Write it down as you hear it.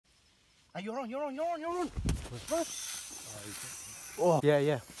Hey, you're on. Oh,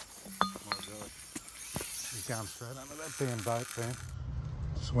 yeah. My God. He's going straight under that damn boat, man.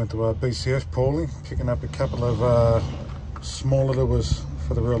 Just went to BCF, Paulie, picking up a couple of smaller lures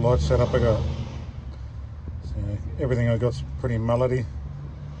for the real light setup I got. So everything I got's pretty mullety.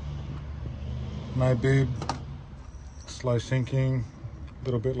 No bib, slow sinking, a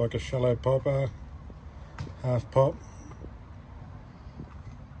little bit like a shallow popper, half pop.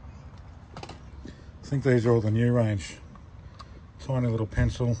 I think these are all the new range. Tiny little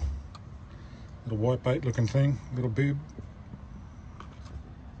pencil, little white bait looking thing, little bib.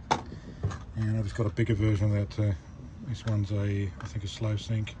 And I've just got a bigger version of that too. This one's I think a slow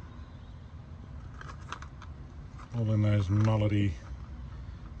sink. All in those mullety,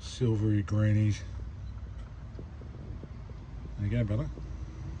 silvery greenies. There you go, brother.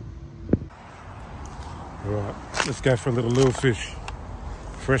 Right, let's go for a little lure fish.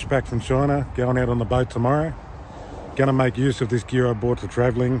 Fresh back from China, going out on the boat tomorrow. Gonna make use of this gear I bought for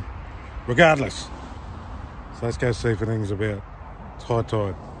travelling, regardless. So let's go see if anything's about. It's high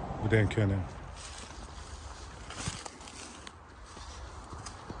tide. We're down Kernell.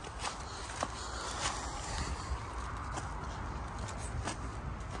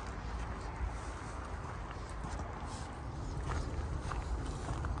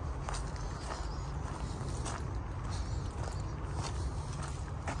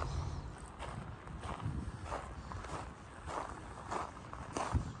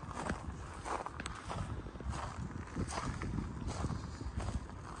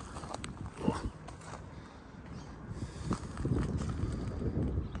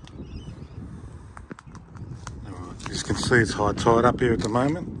 As you can see, it's high tide up here at the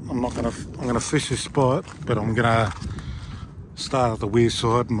moment. I'm gonna fish this spot, but I'm gonna start at the weir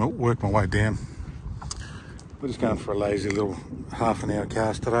side and work my way down. We're just going for a lazy little half an hour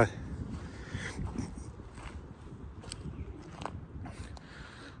cast today.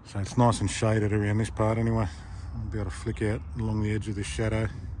 So it's nice and shaded around this part anyway. I'll be able to flick out along the edge of this shadow.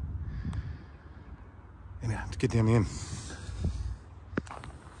 Anyhow, let's get down the end.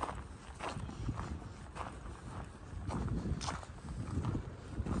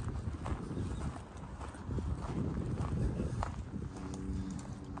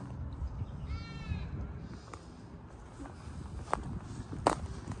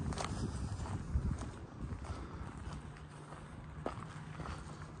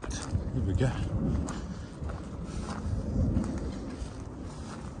 Here we go.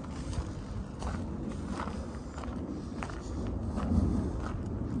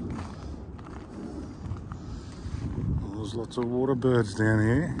 Well, there's lots of water birds down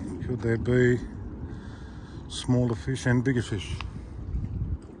here. Could there be smaller fish and bigger fish?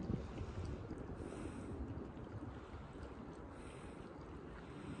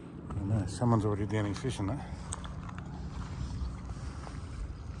 I don't know, someone's already down here fishing though.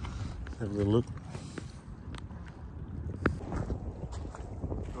 Have a little look.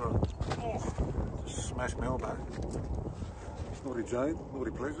 Oh, just smashed my elbow. Nauti Jade,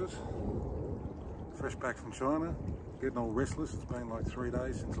 Nauti pleasures. Fresh back from China, getting all restless. It's been like 3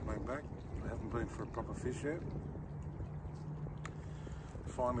 days since I've been back. I haven't been for a proper fish yet.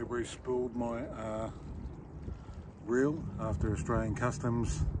 Finally re-spooled my reel after Australian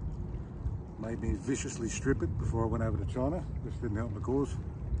Customs made me viciously strip it before I went over to China. This didn't help the cause.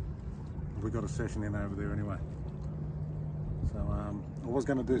 We got a session in over there anyway. So I was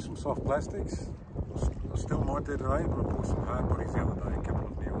going to do some soft plastics. I still might do today, but I bought some hard bodies the other day, a couple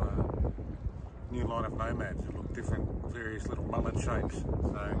of new line of nomads that look different, various little mullet shapes.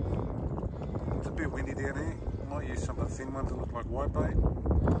 So it's a bit windy down here. I might use some of the thin ones that look like white bait.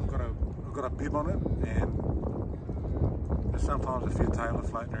 I've got a bib on it, and there's sometimes a few tailor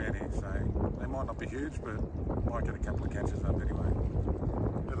floating around here, so they might not be huge, but I might get a couple of catches up anyway.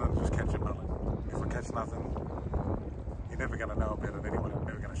 Better than just catch a mullet. If I catch nothing, you're never going to know about it anyway. I'm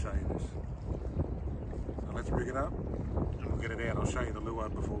never going to show you this. So let's rig it up and we'll get it out. I'll show you the lure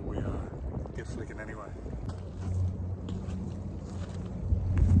before we get slicking anyway.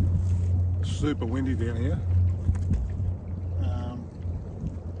 Super windy down here.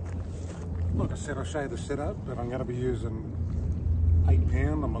 Like I said, I'll show you the setup, but I'm going to be using 8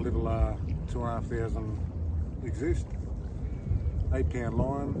 pound on my little 2,500 exist. 8 pound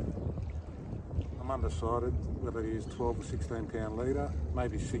line. I'm undecided whether to use 12 or 16 pound leader,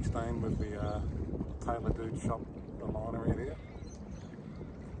 maybe 16 with the Taylor dude shop the line around here.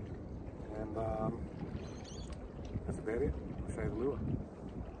 And that's about it. I'll show you the lure.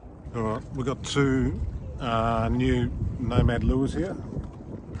 Alright, we've got 2 new Nomad lures here.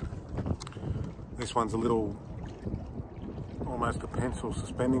 This one's a little, almost a pencil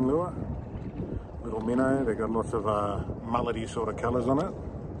suspending lure. little minnow. They've got lots of mullety sort of colours on it.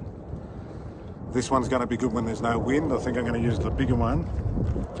 This one's going to be good when there's no wind. I think I'm going to use the bigger one.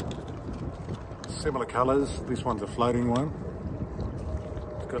 Similar colours. This one's a floating one.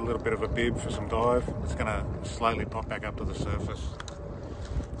 It's got a little bit of a bib for some dive. It's going to slowly pop back up to the surface.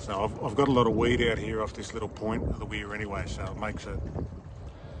 So I've got a lot of weed out here off this little point of the weir anyway, so it makes it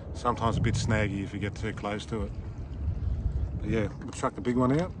sometimes a bit snaggy if you get too close to it. But yeah, we'll chuck the big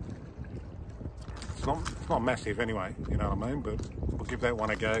one out. It's not massive anyway, you know what I mean, but we'll give that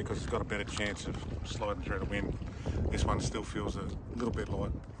one a go because it's got a better chance of sliding through the wind. This one still feels a little bit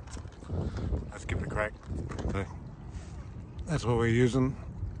light. Let's give it a crack. Okay. That's what we're using.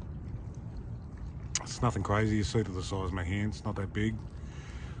 It's nothing crazy, you see to the size of my hand, it's not that big.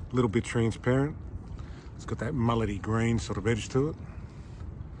 A little bit transparent. It's got that mullety green sort of edge to it.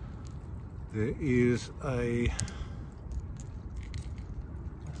 There is a...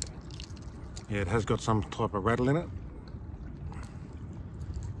 yeah, it has got some type of rattle in it.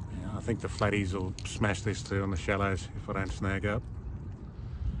 Yeah, I think the flatties will smash this too on the shallows if I don't snag up.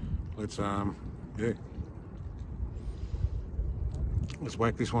 Let's yeah. Let's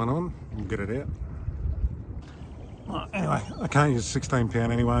whack this one on and get it out. Oh, anyway, I can't use 16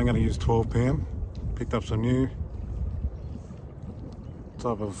 pound anyway, I'm going to use 12 pound. Picked up some new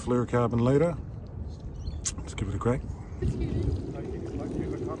type of fluorocarbon leader. Let's give it a crack.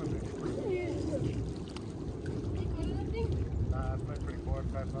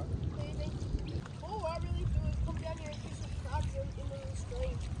 All I really do is come down here and fish with crabs in the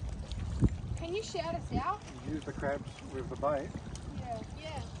stream. Can you shout us out? Use the crabs with the bait. Yeah.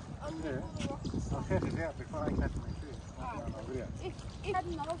 Yeah. Yeah. I'll catch it out before I catch my fish. If you had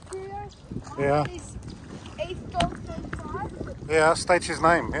another video, yeah. Is 8th dog 35. Yeah, state his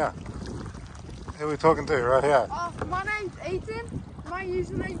name, yeah. Who are we talking to right here? My name's Ethan. My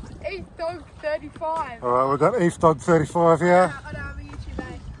username's 8th dog 35. Alright, we've got East Dog 35 here. I don't have a YouTube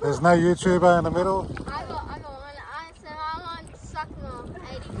name. There's no YouTuber in the middle. I got one. So I'm on Suckma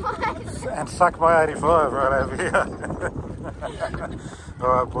 85. And suck my 85 right over here.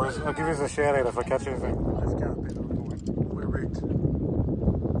 Alright boys, I'll give you a shout out if I catch anything. Let's go a bit on the point. We're rigged.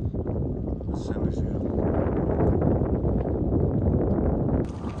 Let's send this out.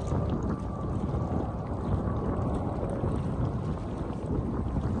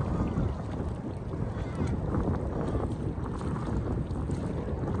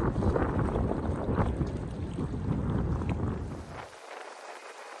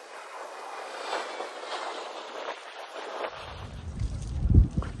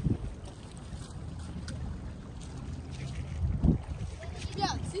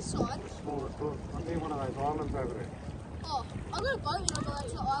 I need one of those islands over there. Oh, I've got a boat and I've got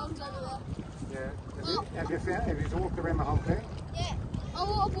the islands over there. Yeah. Have you walked around the whole thing? Yeah. I've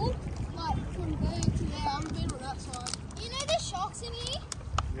walked like from there to there. I haven't been on that side. You know there's sharks in here?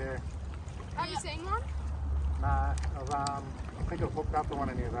 Yeah. Have you seen one? Nah, I think I've hooked up to one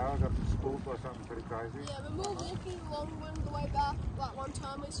in here though. I got spooked by something pretty crazy. Yeah, when we were walking along the way back, like one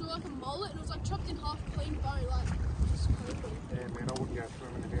time we saw like a mullet and it was like chopped in half clean bone, like just creepy. Yeah, man, I wouldn't go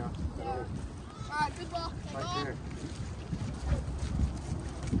swimming in here at all. Alright, good luck. Take care.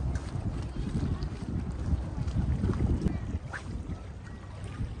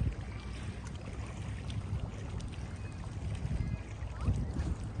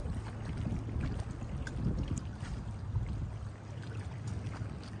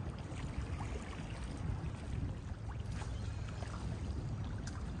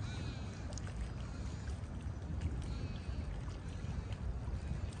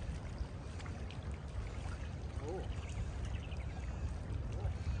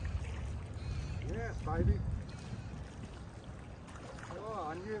 Yes, baby. Oh,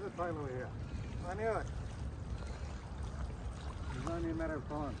 I knew the tail was here. I knew it. It's only a matter of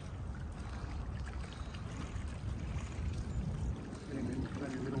time. See him in,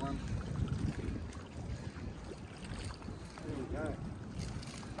 plenty of little ones. There we go.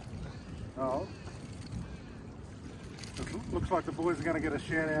 Oh. It looks like the boys are going to get a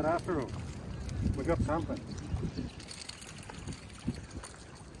shout out after all. We got something.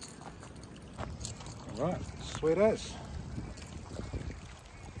 Right, sweet as.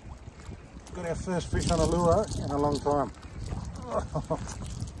 Got our first fish on a lure in a long time.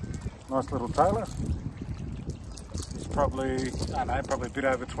 Nice little tailor. It's probably, I don't know, probably a bit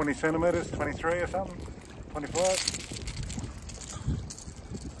over 20 centimetres, 23 or something, 25.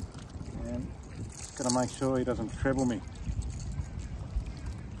 And gotta make sure he doesn't treble me.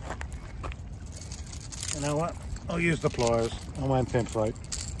 You know what? I'll use the pliers. I won't tempt fate.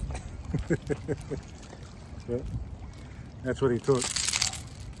 That's what he took.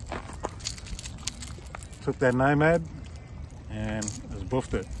 just took that nomad and has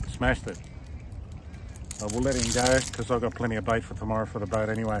buffed it, smashed it. So we'll let him go because I've got plenty of bait for tomorrow for the boat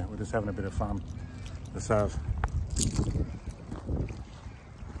anyway. We're just having a bit of fun. Let's have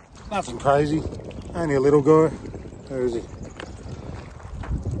nothing crazy, only a little guy. Where is he?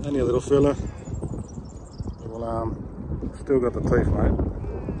 Only a little fella. Well, still got the teeth, mate.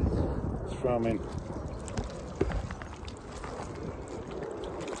 Let's throw him in.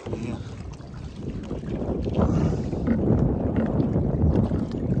 Yeah.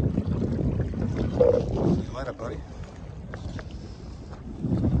 See you later, buddy.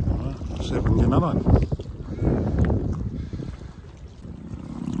 Alright, let's see if we can get another one.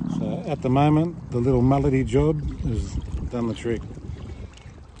 So at the moment, the little mullety job has done the trick.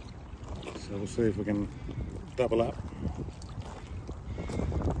 So we'll see if we can double up.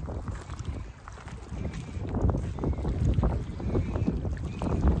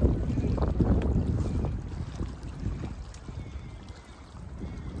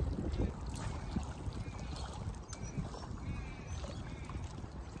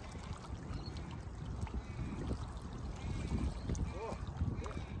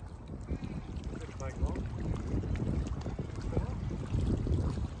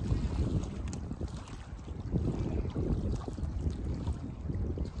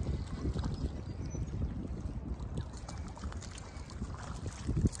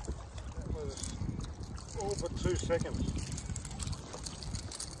 All but 2 seconds.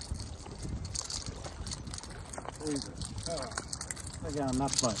 Jesus. Oh, they're going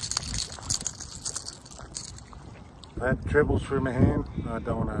nuts, mate. That trebles through my hand. I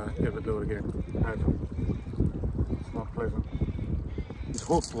don't want to ever do it again. It's not pleasant. It's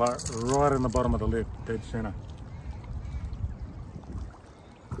hooked like right in the bottom of the lip, dead centre.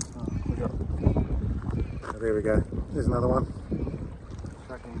 Oh, we got it. Oh, there we go. There's another one.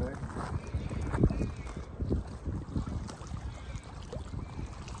 Chuck him back.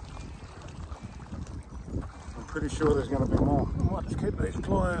 Pretty sure there's going to be more. I might just keep these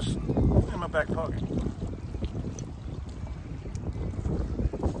pliers in my back pocket.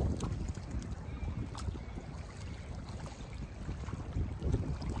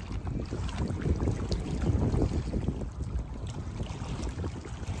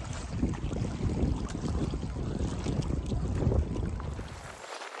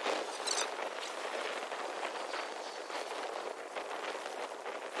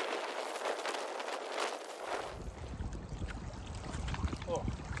 Oh,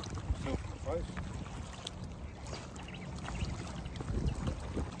 self in the face.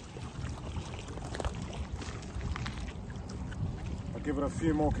 I'll give it a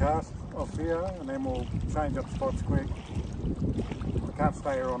few more casts off here and then we'll change up spots quick. I can't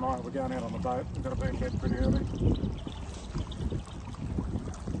stay here all night, we're going out on the boat. We've got to be in bed pretty early.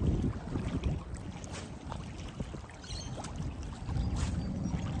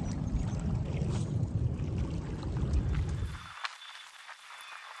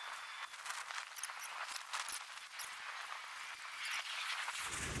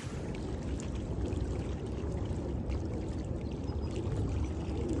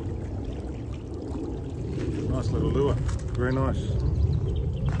 Nice little lure, very nice.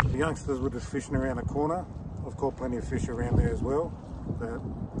 The youngsters were just fishing around the corner. I've caught plenty of fish around there as well. But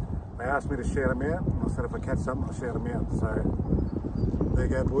they asked me to shout them out, and I said if I catch something I'll shout them out. So there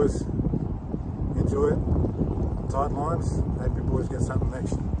you go, boys. Enjoy it. Tight lines. Hope you boys get something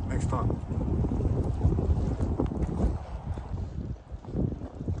next time.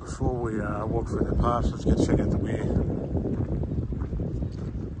 Before we walk through the pass, let's go check out the weir.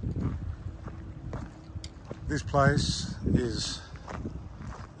 This place is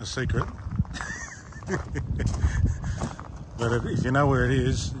a secret, but if you know where it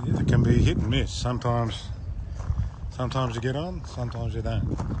is, it can be hit and miss. Sometimes you get on, sometimes you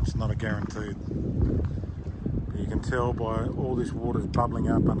don't. It's not a guaranteed. You can tell by all this water's bubbling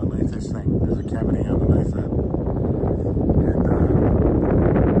up underneath this thing. There's a cavity underneath it, and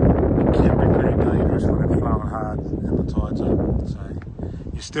it can be pretty dangerous when it's flowing hard and the tide's up. So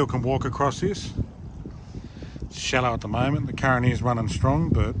you still can walk across this. It's shallow at the moment. The current is running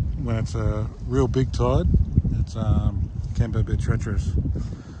strong, but when it's a real big tide, it can be a bit treacherous.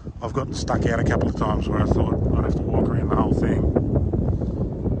 I've gotten stuck out a couple of times where I thought I'd have to walk around the whole thing,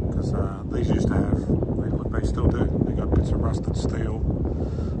 because these used to have, look, they still do. They got bits of rusted steel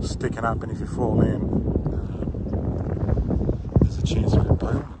sticking up, and if you fall in, there's a chance of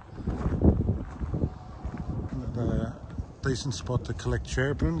impalement. A decent spot to collect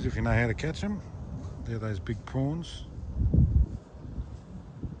cherubins if you know how to catch them. They're those big prawns.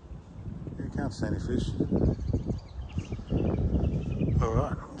 You can't see any fish.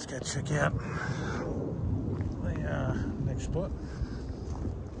 Alright, let's go check out next spot.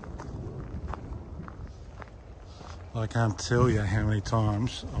 I can't tell you how many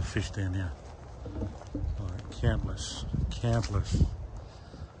times I've fished down here. Like countless.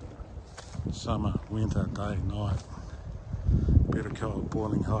 Summer, winter, day, night. Bitter cold,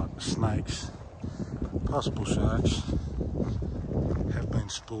 boiling hot, snakes, possible sharks. Have been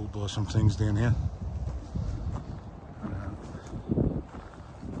spooled by some things down here.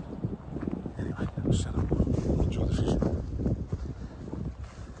 Anyway, I'll shut up. Enjoy the fishing.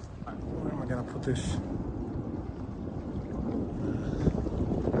 Where am I going to put this?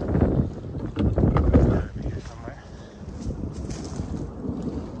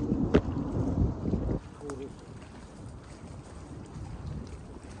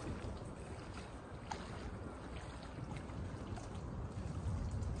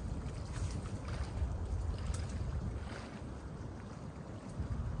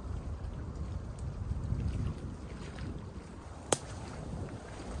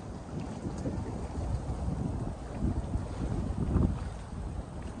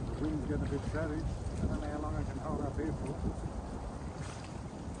 Getting a bit savage. I don't know how long I can hold up here for.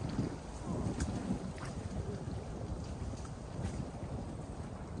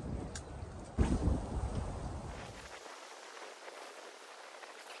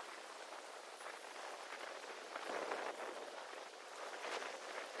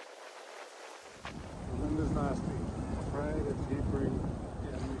 The wind is nasty. I'm afraid it's differing.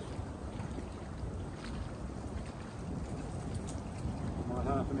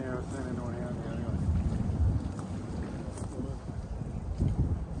 Half an hour of standing around here anyway.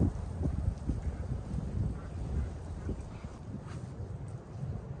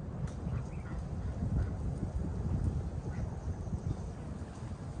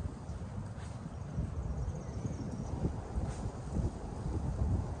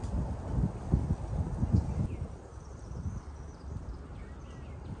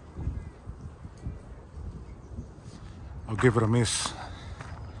 I'll give it a miss.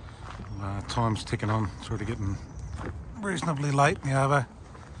 Time's ticking on, sort of getting reasonably late in the over.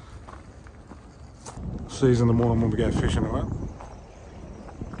 See you in the morning when we go fishing, alright?